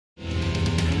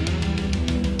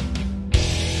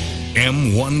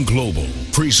M1 Global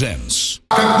presents.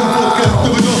 Как наводка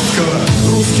Давыдовского,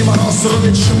 русский мороз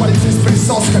рубит шимальцы с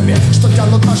присосками, что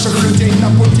тянут наших людей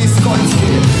на пути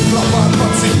скользкие. Глава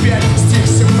 25, стих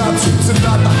 17,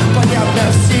 цитата,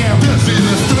 понятная всем, даже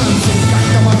иностранцам. Как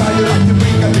на морали ради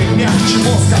выгоды, мягче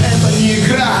мозга, это не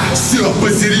игра, все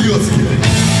по-серьезки.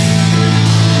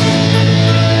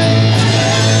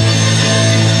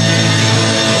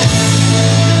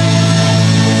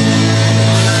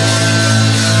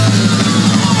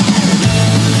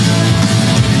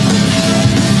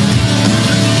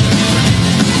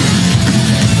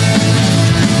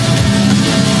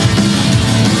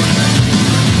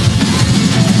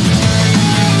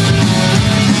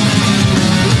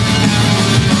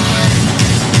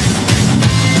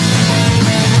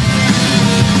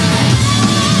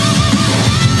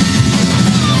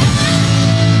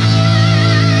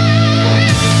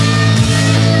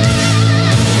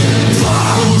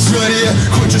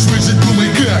 Хочешь выжить, думай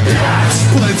как.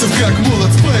 Пальцев как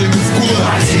молот, спаянный в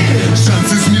кулак.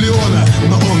 Шанс из миллиона,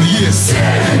 но он есть.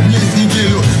 Не в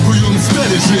неделю хуем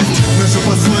стали жить. Наше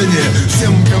послание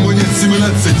всем, кому нет 17,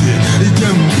 и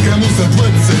тем, кому за 25.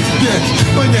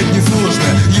 Понять несложно,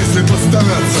 если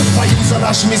постараться. Поют за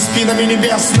нашими спинами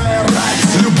небесная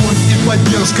рать. Любовь и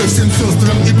поддержка всем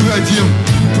сестрам и братьям.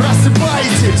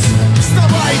 Просыпайтесь,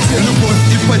 вставайте. Любовь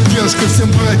и поддержка всем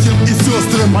братьям и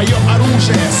сестрам. Мое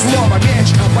оружие, слово, меч,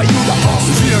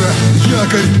 обоюдоострый. Вера,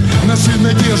 якорь нашей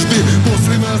надежды.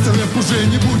 После нас рэп уже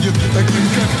не будет таким,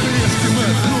 как прежде мы.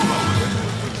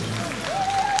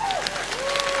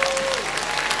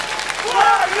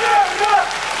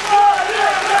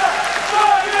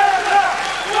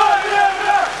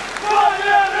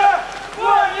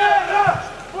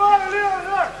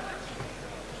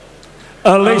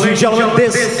 Ladies and gentlemen,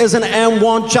 this is an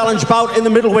M1 challenge bout in the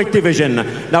middleweight division.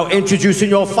 Now introducing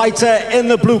your fighter in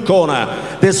the blue corner.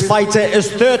 This fighter is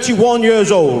 31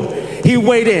 years old. He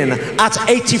weighed in at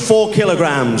 84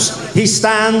 kilograms. He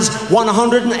stands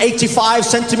 185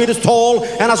 centimeters tall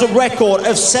and has a record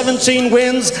of 17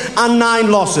 wins and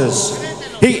 9 losses.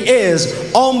 He is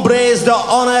Hombres de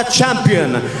Honor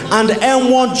champion and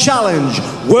M1 Challenge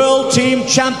World Team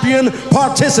Champion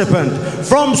participant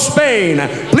from Spain.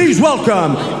 Please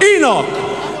welcome Enoc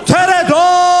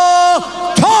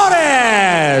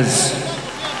Torres.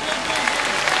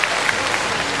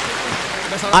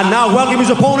 And now welcome his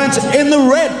opponent in the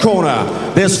red corner.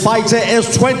 This fighter is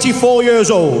 24 years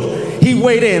old. He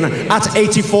weighed in at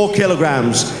 84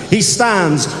 kilograms. He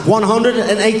stands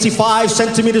 185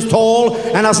 centimeters tall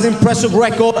and has an impressive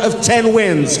record of 10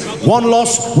 wins, 1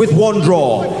 loss with 1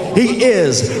 draw. He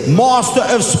is Master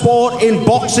of Sport in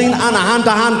boxing and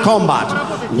hand-to-hand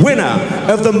combat, winner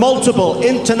of the multiple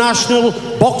international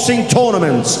boxing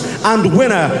tournaments, and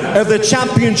winner of the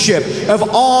Championship of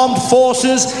Armed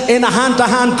Forces in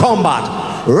hand-to-hand combat.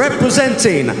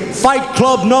 Representing Fight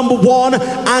Club number 1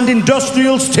 and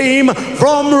Industrials team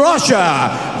from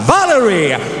Russia,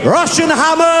 Valery Russian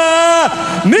Hammer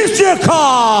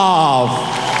Мясников.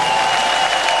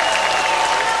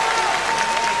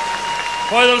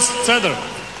 Fighters, center.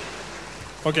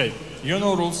 Okay, you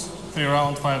know rules. 3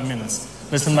 rounds, 5 minutes.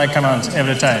 Listen my command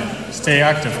every time. Stay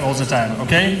active all the time,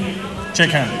 okay?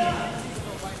 Check hand.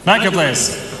 Back your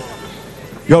place.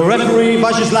 Your referee,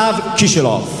 Vyacheslav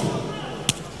Kishilov.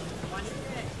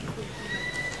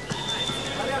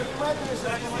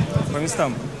 По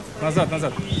местам. Назад,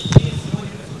 назад.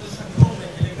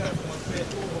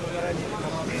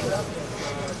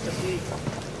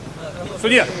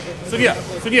 Судья, судья,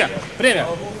 судья. Время.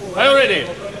 Are you ready?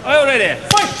 Are you ready?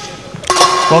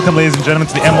 Fight! Welcome, ladies and gentlemen,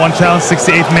 to the M1 Challenge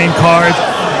 68th main card.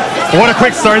 What a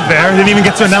quick start there. Didn't even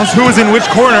get to announce who was in which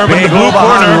corner, but in the blue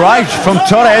corner. Right from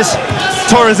Torres.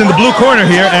 Torres in the blue corner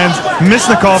here, and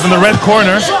Myasnikov in the red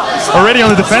corner, already on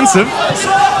the defensive.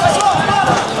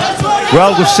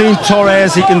 Well, we've seen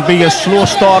Torres. He can be a slow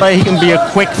starter. He can be a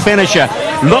quick finisher.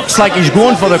 Looks like he's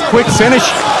going for the quick finish.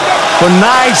 But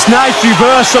nice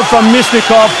reversal from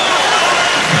Myasnikov.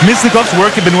 Myasnikov's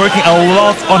been working a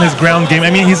lot on his ground game.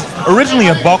 I mean, he's originally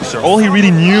a boxer. All he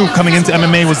really knew coming into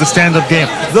MMA was the stand-up game.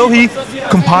 Though he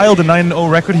compiled a 9-0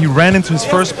 record, he ran into his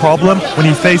first problem when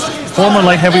he faced former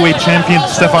light heavyweight champion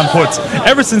Stefan Putz.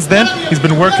 Ever since then, he's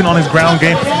been working on his ground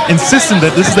game, insisting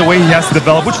that this is the way he has to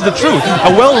develop, which is the truth.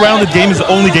 A well-rounded game is the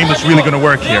only game that's really going to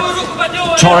work here.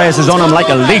 Torres is on him like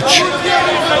a leech.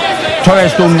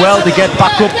 Torres done well to get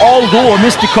back up, although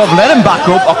Myasnikov let him back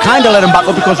up, or kind of let him back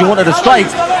up because he wanted to strike.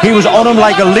 He was on him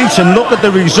like a leech, and look at the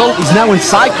result. He's now in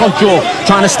side control,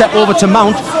 trying to step over to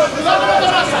mount.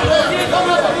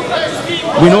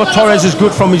 We know Torres is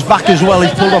good from his back as well.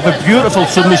 He's pulled off a beautiful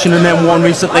submission in M1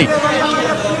 recently.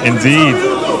 Indeed.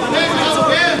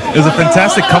 It was a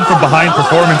fantastic come from behind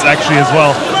performance actually as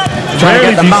well. Trying to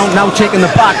get the mount, now taking the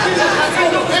back.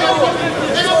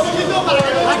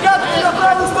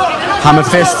 Hammer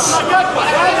fists.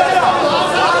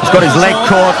 He's got his leg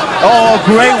caught. Oh,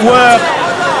 great work.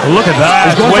 Look at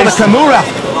that. He's going for the Kimura.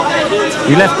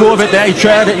 He let go of it there. He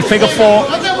tried it. He figure four.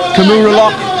 Kimura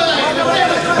lock.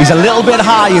 He's a little bit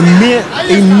high.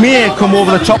 He may come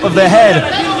over the top of their head.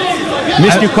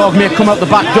 Myasnikov may come out the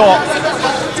back door.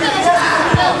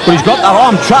 But he's got that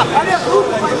arm trapped.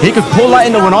 He could pull that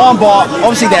into an arm bar.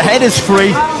 Obviously, their head is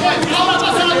free.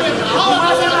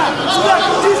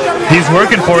 He's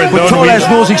working for it, but though. Torres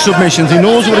knows his submissions. He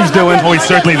knows what he's doing. Oh, he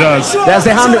certainly does. There's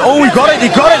the hand. Oh, he got it. He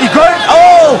got it. He got it.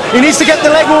 Oh, he needs to get the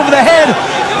leg over the head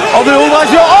of the otherwise.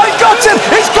 Oh, he got him.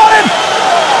 He's got him.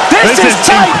 This is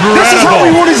tight. Incredible. This is how he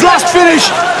won his last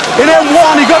finish. In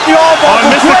M1, he got the arm bar.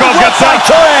 Myasnikov gets out.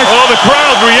 Oh, the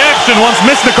crowd reaction once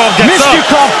Myasnikov gets up.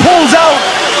 Myasnikov pulls out.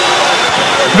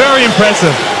 Very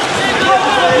impressive.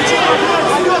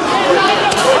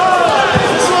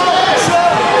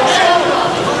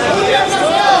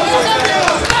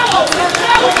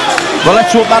 Well,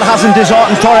 let's hope that hasn't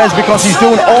disheartened Torres because he's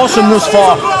doing awesome thus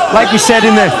far. Like we said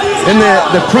in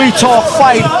the pre-talk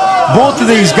fight, both of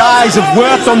these guys have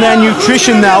worked on their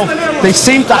nutrition now. They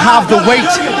seem to have the weight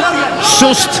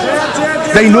sussed.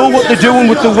 They know what they're doing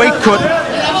with the weight cut.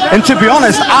 And to be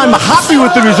honest, I'm happy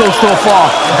with the results so far.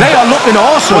 They are looking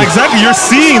awesome. Well, exactly. You're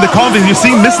seeing the confidence. You're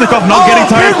seeing Myasnikov not getting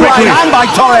tired quickly. Right hand by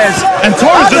Torres. And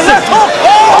Torres just left hook.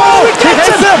 Oh, he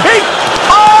gets him.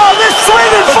 They're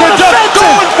swinging for the fence.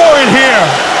 Going for it here.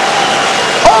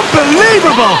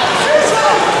 Unbelievable.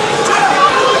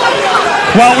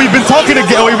 Well, we've been talking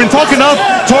up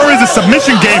Torres'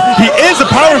 submission game. He is a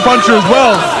power puncher as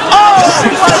well.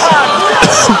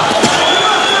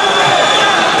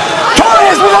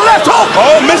 Torres with a left hook.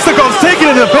 Oh, Myasnikov's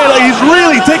taking it to the pit. Like he's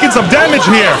really taking some damage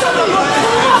here.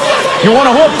 You want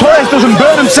to hope Torres doesn't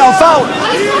burn himself out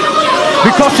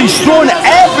because he's throwing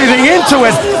everything into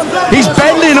it. He's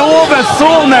bending over,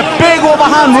 throwing a big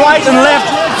overhand right and left.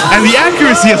 And the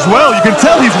accuracy as well. You can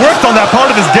tell he's worked on that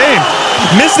part of his game.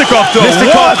 Myasnikov, though.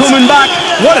 Myasnikov coming back.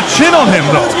 What a chin on him,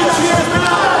 though.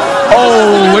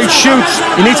 Oh, he shoots.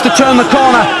 He needs to turn the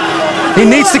corner. He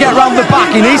needs to get around the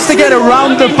back. He needs to get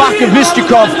around the back of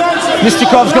Myasnikov.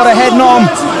 Myasnikov's got a head and arm.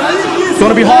 It's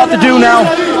going to be hard to do now.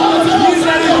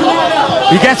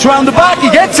 He gets around the back. He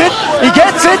gets it. He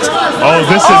gets it. Oh,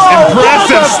 this is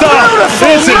impressive stuff.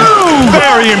 This is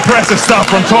very impressive stuff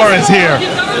from Torres here.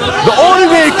 The only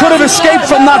way he could have escaped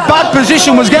from that bad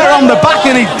position was get around the back,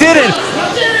 and he did it.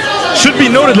 Should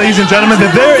be noted, ladies and gentlemen,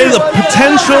 that there is a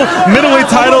potential middleweight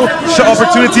title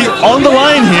opportunity on the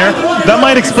line here. That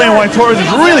might explain why Torres is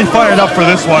really fired up for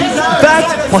this one. That,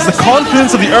 plus the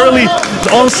confidence of the early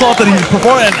onslaught that he's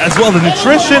performing, and as well the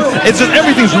nutrition, it's just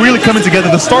everything's really coming together.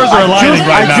 The stars are aligning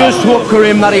right now. I just hope,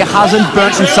 Karim, that he hasn't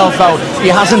burnt himself out. He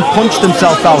hasn't punched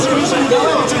himself out.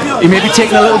 He may be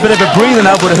taking a little bit of a breather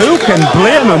now, but who can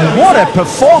blame him? What a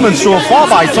performance so far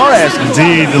by Torres.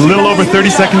 Indeed, a little over 30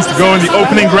 seconds to go in the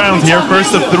opening round here.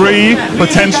 First of 3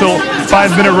 potential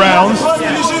 5-minute rounds.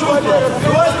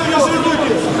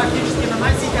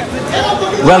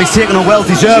 Well, he's taking a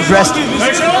well-deserved rest.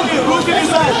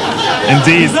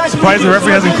 Indeed. Surprised the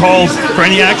referee hasn't called for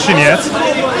any action yet.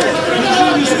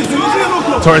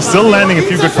 Torres still landing a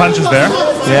few good punches there.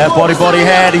 Yeah, body,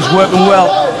 head. He's working well.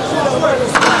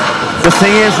 The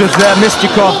thing is with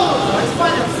Myasnikov,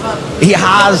 he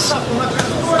has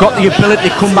got the ability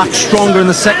to come back stronger in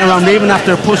the second round, even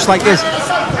after a push like this.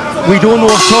 We don't know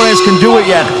if Torres can do it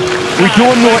yet. We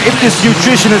don't know if this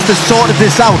nutritionist has sorted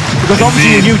this out, because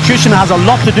obviously your nutrition has a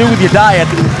lot to do with your diet.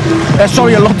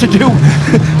 Sorry, a lot to do.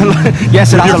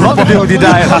 Yes, it has a lot to do with your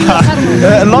diet.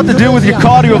 A lot to do with your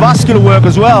cardiovascular work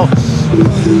as well.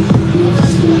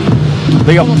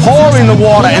 They are pouring the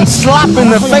water and slapping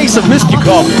the face of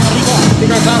Myasnikov.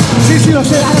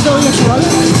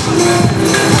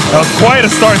 That was quite a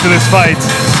start to this fight.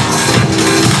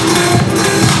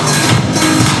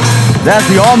 There's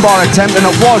the armbar attempt, and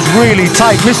it was really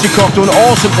tight. Myasnikov doing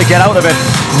awesome to get out of it.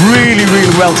 Really, really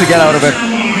well to get out of it.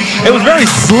 It was very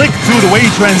slick too, the way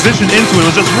he transitioned into it. It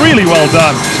was just really well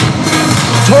done.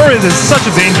 Torres is such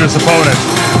a dangerous opponent.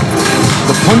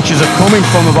 The punches are coming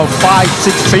from about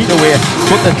 5-6 feet away,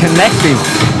 but they're connecting.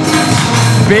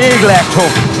 Big left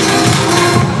hook.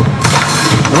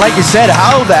 And like you said,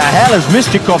 how the hell is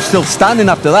Myasnikov still standing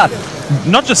after that?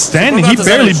 Not just standing, he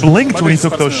barely blinked when he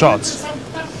took those shots.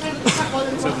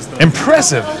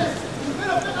 Impressive.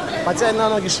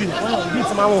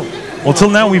 Well, till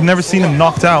now we've never seen him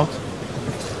knocked out.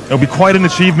 It'll be quite an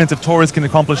achievement if Torres can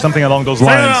accomplish something along those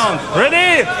lines.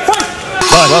 Ready? Fight!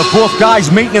 Well, both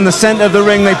guys meeting in the center of the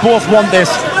ring. They both want this.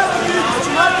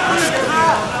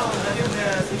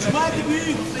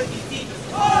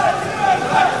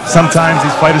 Sometimes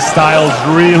these fighter styles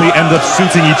really end up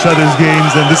suiting each other's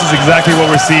games, and this is exactly what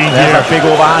we're seeing here. There's a big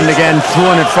overhand again,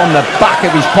 throwing it from the back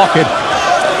of his pocket.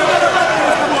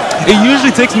 It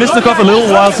usually takes Myasnikov a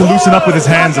little while to loosen up with his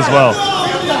hands as well.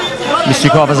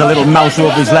 Myasnikov has a little mouse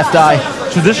over his left eye.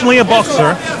 Traditionally a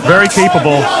boxer, very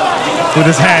capable with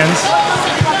his hands.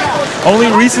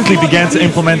 Only recently began to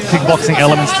implement kickboxing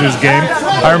elements to his game.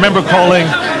 I remember calling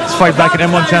his fight back at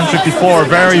M1 Champ 54.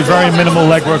 Very, very minimal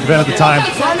leg work then at the time.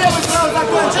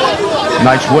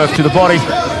 Nice work to the body.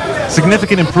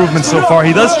 Significant improvement so far.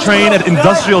 He does train at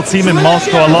Industrial Team in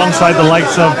Moscow alongside the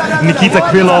likes of Nikita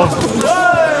Krylov.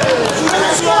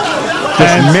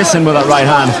 Just missing with that right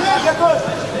hand.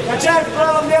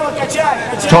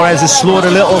 Torres has slowed a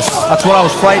little. That's what I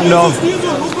was frightened of.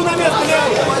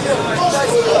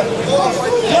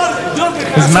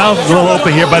 His mouth is a little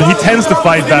open here, but he tends to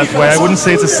fight that way. I wouldn't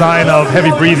say it's a sign of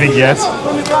heavy breathing yet.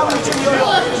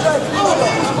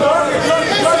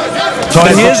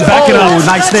 Torres he is backing up.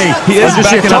 Nice knee. He is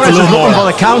backing up a little more. Looking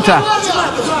for the counter.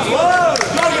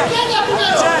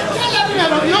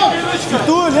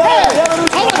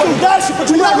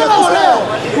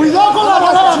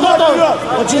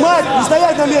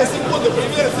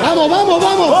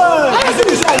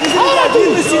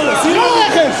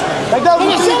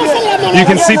 You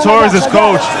can see Torres'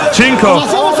 coach, Chinko,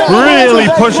 really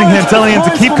pushing him, telling him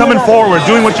to keep coming forward,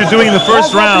 doing what you're doing in the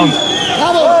first round.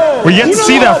 We're yet to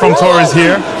see that from Torres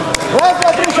here.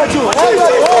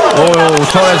 Oh,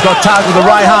 Torres got tagged with the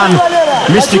right hand.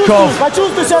 Myasnikov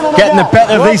getting the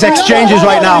better of these exchanges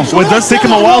right now. Well, it does take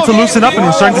him a while to loosen up, and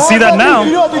we're starting to see that now.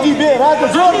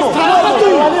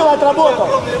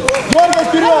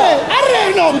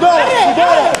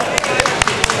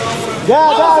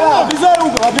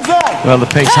 Well, the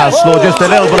pace has slowed just a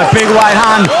little, but a big right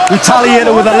hand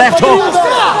retaliated with a left hook.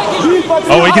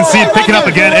 Oh, we can see it picking up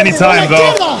again anytime,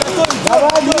 though.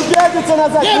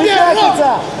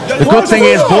 The good thing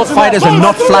is both fighters are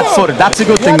not flat-footed. That's a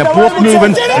good thing. They're both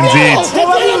moving. Indeed.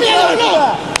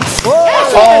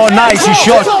 Oh, nice. He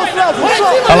shot.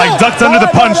 I like ducked under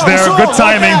the punch there. Good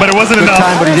timing, but it wasn't enough. Good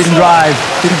time, but he didn't drive.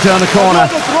 Didn't turn the corner.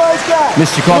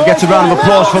 Myasnikov gets a round of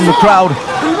applause from the crowd.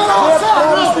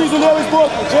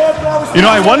 You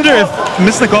know, I wonder if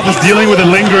Myasnikov is dealing with a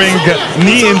lingering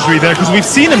knee injury there, because we've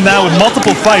seen him now with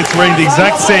multiple fights wearing the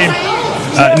exact same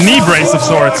knee brace of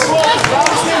sorts.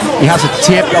 He has it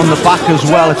taped on the back as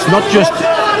well. It's not just...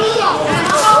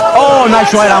 Oh,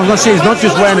 nice right arm. I was going to say, he's not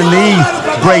just wearing a knee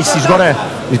brace. He's got it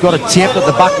taped at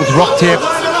the back with rock tape.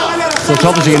 So it's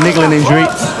obviously a niggling injury.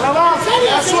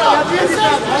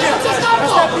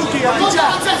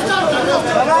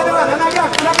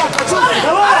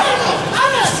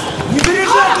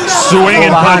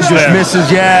 Swinging punch just there. Misses,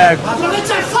 yeah.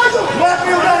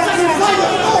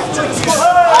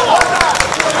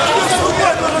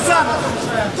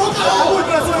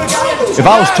 If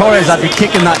I was Torres, I'd be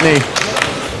kicking that knee.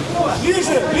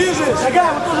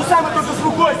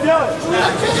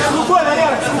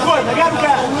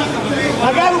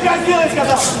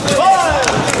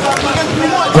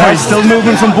 Right, still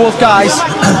moving from both guys.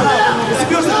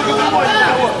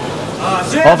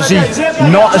 Obviously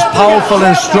not as powerful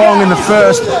and strong in the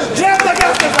first.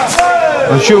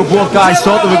 I'm sure both guys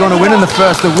thought they were going to win in the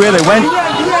first, the way they went.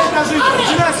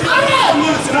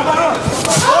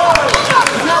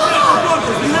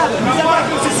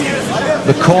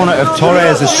 The corner of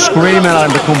Torres is screaming at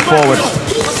him to come forward.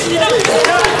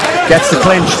 Gets the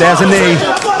clinch, there's a knee.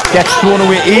 Gets thrown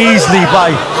away easily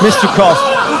by Myasnikov.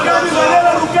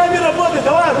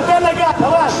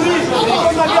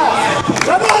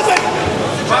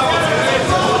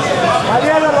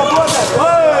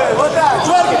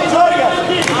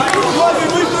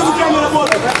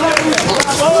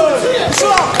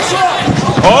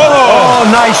 Oh,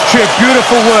 nice trip,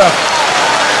 beautiful work.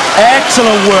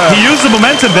 Excellent work. He used the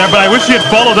momentum there, but I wish he had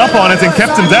followed up on it and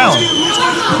kept him down.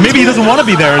 Maybe he doesn't want to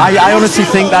be there. I honestly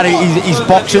think that his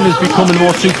boxing is becoming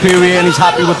more superior and he's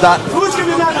happy with that.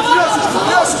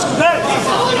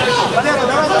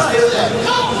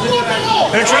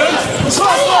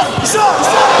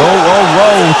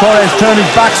 Oh, Torres turned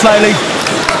his back slightly.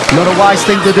 Not a wise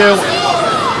thing to do.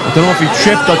 I don't know if he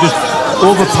tripped or just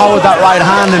overpowered that right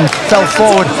hand and fell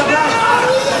forward.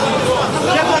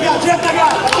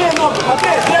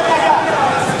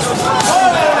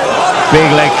 Big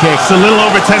leg kick. It's a little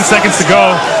over 10 seconds to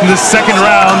go in the second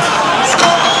round.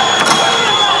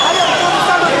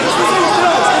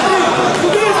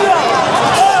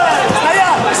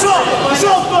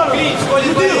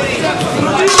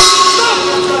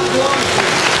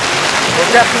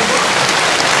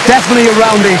 definitely a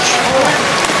round each.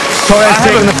 Torres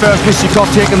taking the first,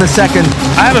 Myasnikov taking the second.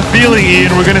 I have a feeling,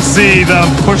 Ian, we're going to see them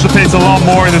push the pace a lot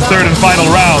more in the third and final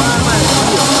round.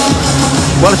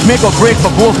 Well, it's make or break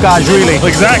for both guys, really.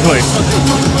 Exactly.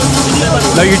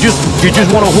 Now you just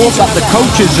want to hope that the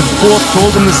coaches have both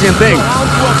told them the same thing,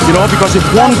 you know, because if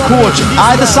one coach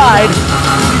either side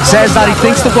says that he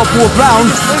thinks they've got both rounds,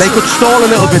 they could stall a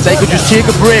little bit, they could just take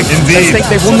a break. Indeed. They think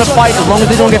they've won the fight. As long as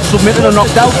they don't get submitted or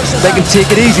knocked out, they can take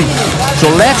it easy. So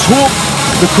let's hope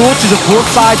the coaches of both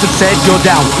sides have said, you're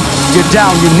down,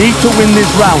 you need to win this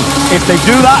round. If they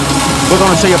do that, we're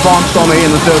going to see a barnstorm here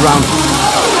in the third round.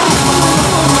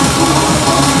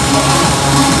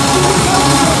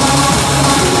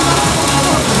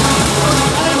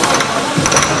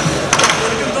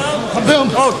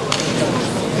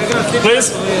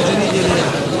 Please.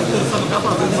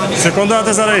 Секунда,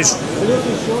 ты зарейс.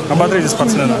 Ободрите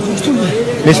спортсмена.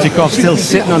 Myasnikov still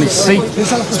sitting on his seat.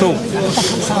 Стул.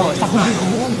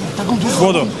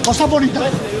 Воду.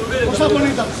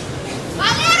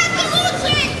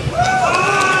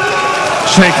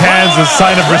 Shake hands, a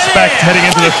sign of respect heading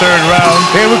into the third round.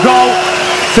 Here we go.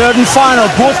 Third and final.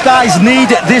 Both guys need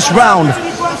this round.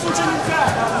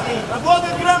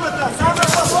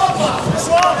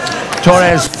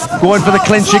 Torres going for the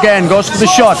clinch again, goes for the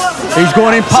shot. He's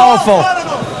going in powerful.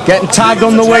 Getting tagged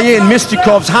on the way in.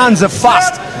 Myasnikov's hands are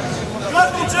fast.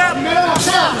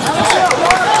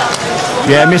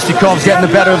 Yeah, Myasnikov's getting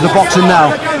the better of the boxing now.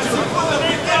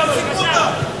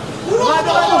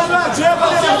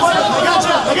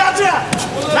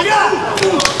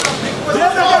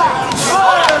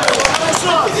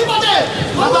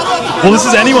 Well, this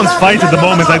is anyone's fight at the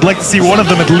moment. I'd like to see one of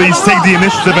them at least take the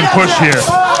initiative and push here.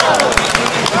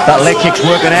 That leg kick's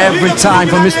working every time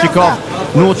for Myasnikov.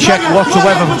 No check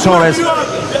whatsoever from Torres.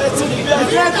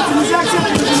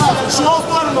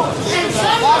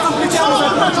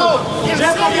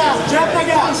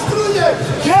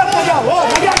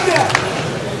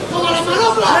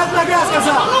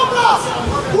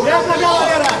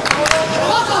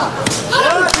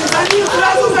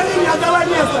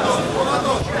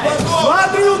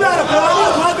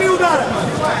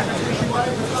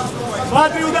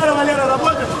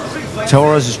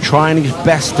 Torres is trying his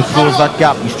best to close that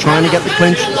gap. He's trying to get the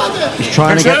clinch. He's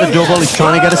trying to get the double. He's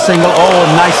trying to get a single. Oh,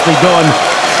 nicely done.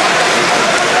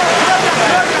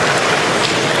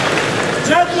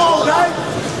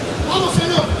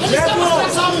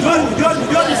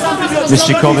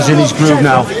 Myasnikov is in his groove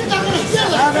now.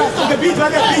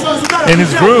 In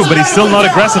his groove, but he's still not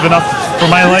aggressive enough for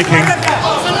my liking.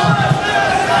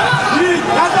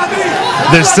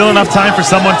 There's still enough time for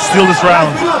someone to steal this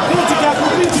round.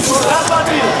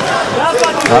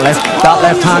 That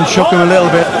left hand shook him a little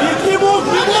bit.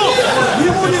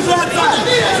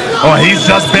 Oh, he's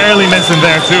just barely missing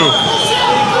there too.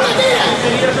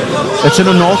 It's an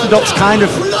unorthodox kind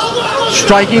of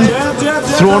striking,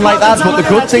 thrown like that, but the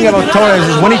good thing about Torres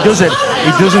is when he does it,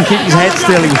 he doesn't keep his head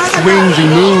still, he swings, he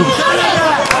moves.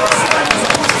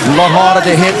 A lot harder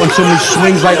to hit when somebody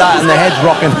swings like that and the head's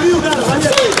rocking.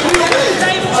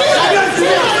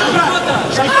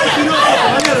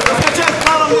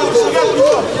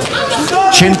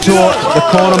 Chinto, the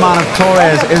corner man of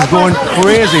Torres, is going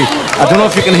crazy. I don't know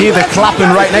if you can hear the clapping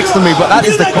right next to me, but that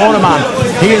is the corner man.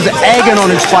 He is egging on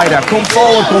his fighter. Come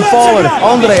forward, come forward.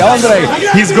 Andre, Andre.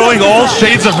 He's going all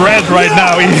shades of red right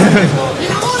now.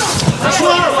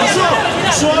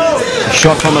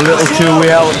 Shot from a little too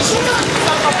well.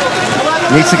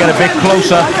 Needs to get a bit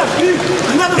closer.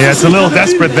 Yeah, it's a little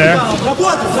desperate there.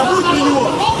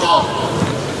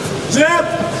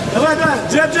 Давай, давай,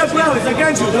 джеб, правый,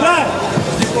 заканчивай, давай!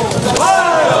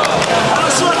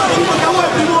 Хорошо,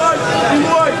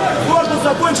 прямой, корпус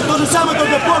закончи, то же самое,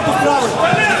 только корпус правый.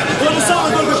 То же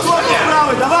самое, только корпус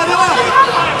правый, давай!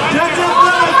 Джеб,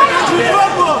 правый, заканчивай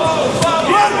корпус!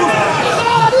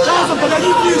 Шансом,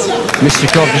 подойди ближе!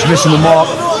 Myasnikov just missing the mark.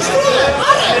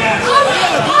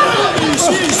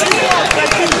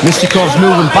 Myasnikov's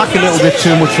moving back a little bit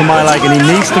too much for my liking. He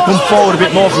needs to come forward a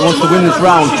bit more if he wants to win this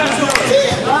round.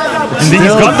 Indeed,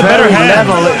 he's got the better hand.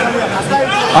 Level.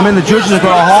 I mean, the judges have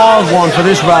got a hard one for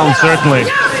this round. Certainly.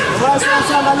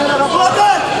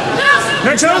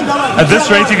 At this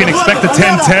rate, you can expect a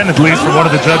 10-10 at least from one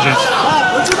of the judges.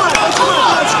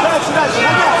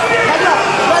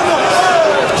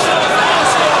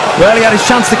 Well, he had his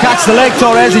chance to catch the leg,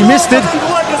 Torres. He missed it.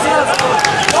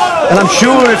 And I'm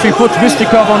sure if he puts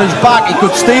Myasnikov on his back, he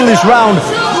could steal this round.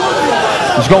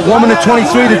 He's got 1 minute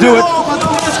 23 to do it.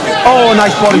 Oh,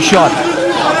 nice body shot.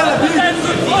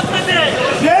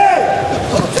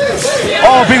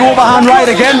 Oh, big overhand right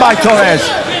again by Torres.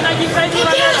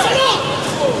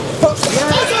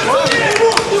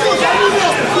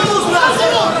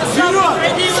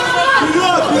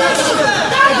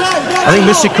 I think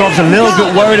Myasnikov's a little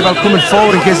bit worried about coming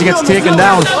forward in case he gets taken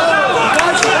down.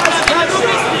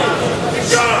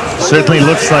 Certainly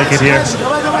looks like it here.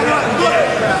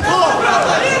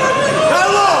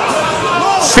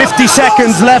 50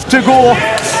 seconds left to go.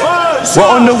 We're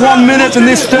under 1 minute in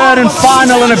this third and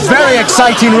final and a very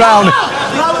exciting round.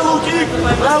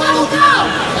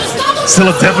 Still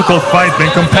a difficult fight,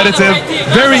 been competitive,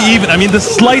 very even. I mean, the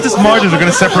slightest margins are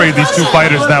going to separate these two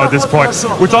fighters now at this point.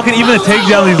 We're talking even a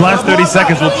takedown in these last 30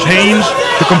 seconds will change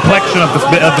the complexion of the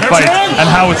fight and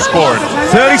how it's scored.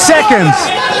 30 seconds.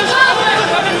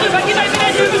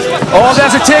 Oh,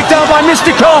 there's a takedown by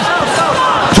Myasnikov.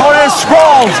 Torres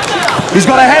sprawled. He's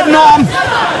got a head and arm.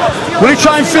 Will he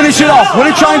try and finish it off? Will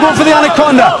he try and go for the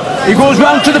anaconda? He goes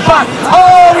round to the back.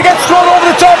 Oh, he gets thrown over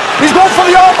the top. He's going for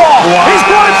the armbar. Wow. He's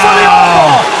going for the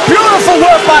armbar. Beautiful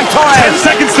work by Torres. 10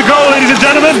 seconds to go, ladies and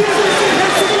gentlemen.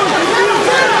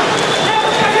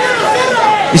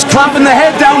 He's clamping the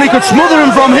head down. He could smother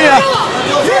him from here.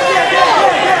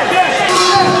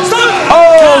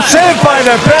 Oh, saved by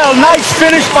the bell. Nice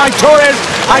finish by Torres.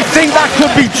 I think that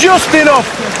could be just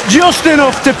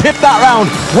enough to pip that round.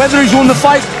 Whether he's won the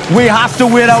fight, we have to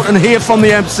wait out and hear from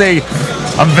the MC.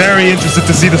 I'm very interested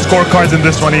to see the scorecards in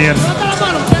this one, Ian.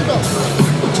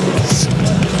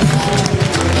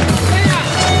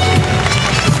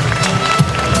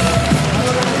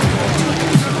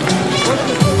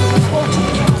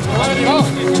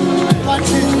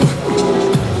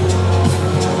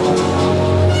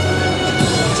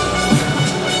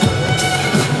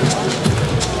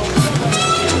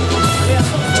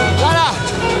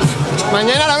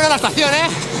 Mañana la veo en la estación, ¿eh?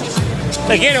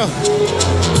 Te quiero.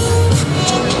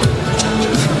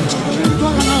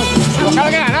 Ojalá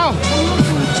que he ganado.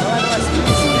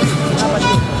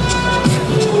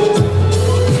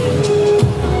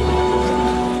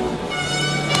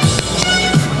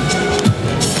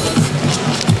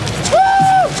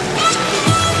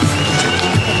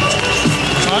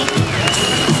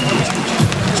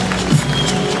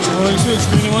 Алексеевич,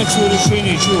 принимать свое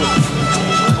решение, чего?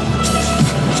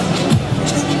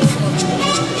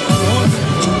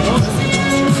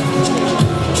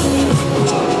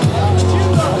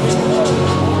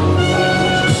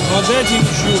 Дайте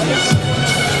ничего.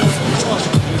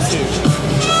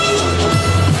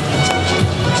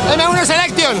 Dame una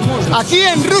selección. Aquí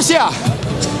en Rusia.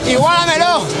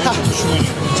 Igualamelo.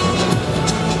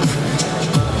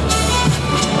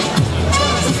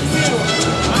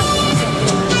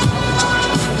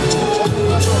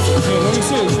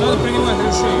 Алексеевич, надо принимать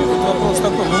решение. Тут вопрос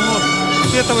такой. Мы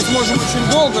сетовать можем очень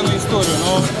долго на историю,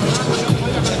 но...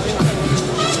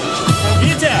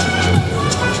 Витя!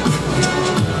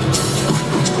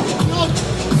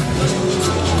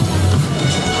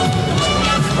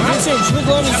 Алексеевич, вы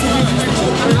главный судья.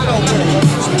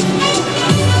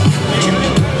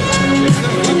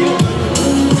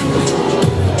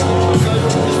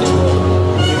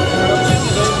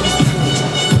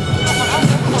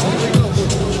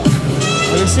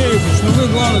 Алексей Юрьевич, ну вы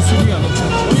главный судья. Ну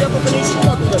я только не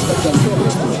считаю, куда тогда.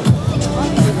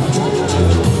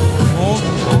 Ну?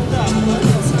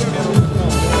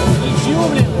 Чего,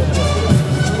 блин?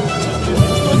 Что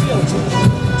делать?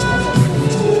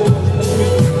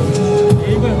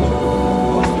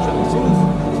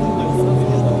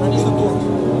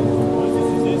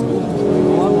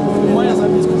 Моя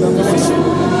записка.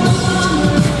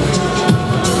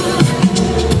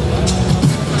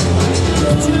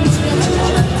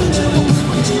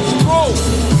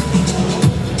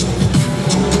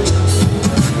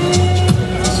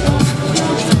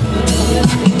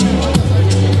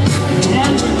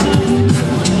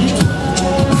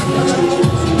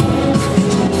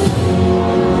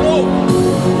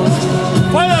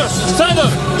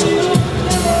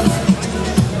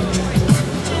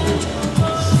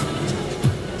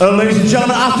 Ladies and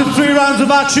gentlemen, after 3 rounds of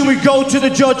action, we go to the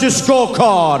judges'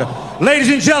 scorecard. Ladies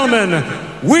and gentlemen,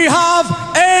 we have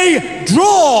a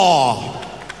draw.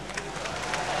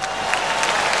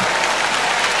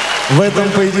 В этом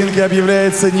поединке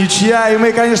объявляется ничья, и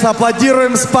мы, конечно,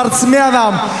 аплодируем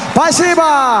спортсменам.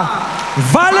 Спасибо!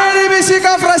 Валерий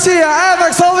Мясников, Россия,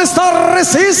 Эноком Солвес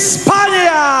Торресом,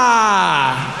 Испания!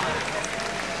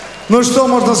 Ну что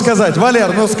можно сказать?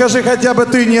 Валер, ну скажи хотя бы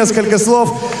ты несколько слов.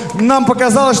 Нам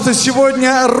показалось, что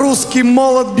сегодня Русский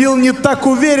Молот бил не так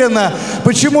уверенно.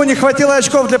 Почему не хватило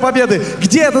очков для победы?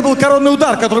 Где это был коронный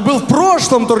удар, который был в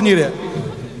прошлом турнире?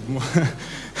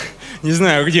 Не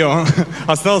знаю, где он.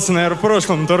 Остался, наверное, в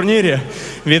прошлом турнире.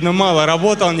 Видно, мало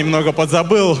работал, немного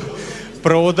подзабыл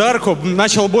про ударку.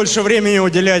 Начал больше времени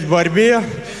уделять борьбе,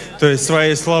 то есть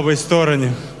своей слабой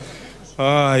стороне.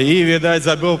 И, видать,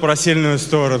 забыл про сильную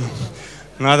сторону.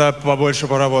 Надо побольше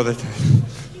поработать.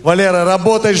 Валера,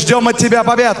 работай, ждем от тебя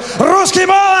побед. Русский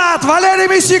Молот, Валерий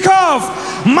Мясников,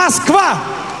 Москва.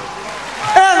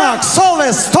 Эноком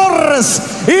Солвес Торрес,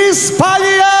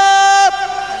 Испания.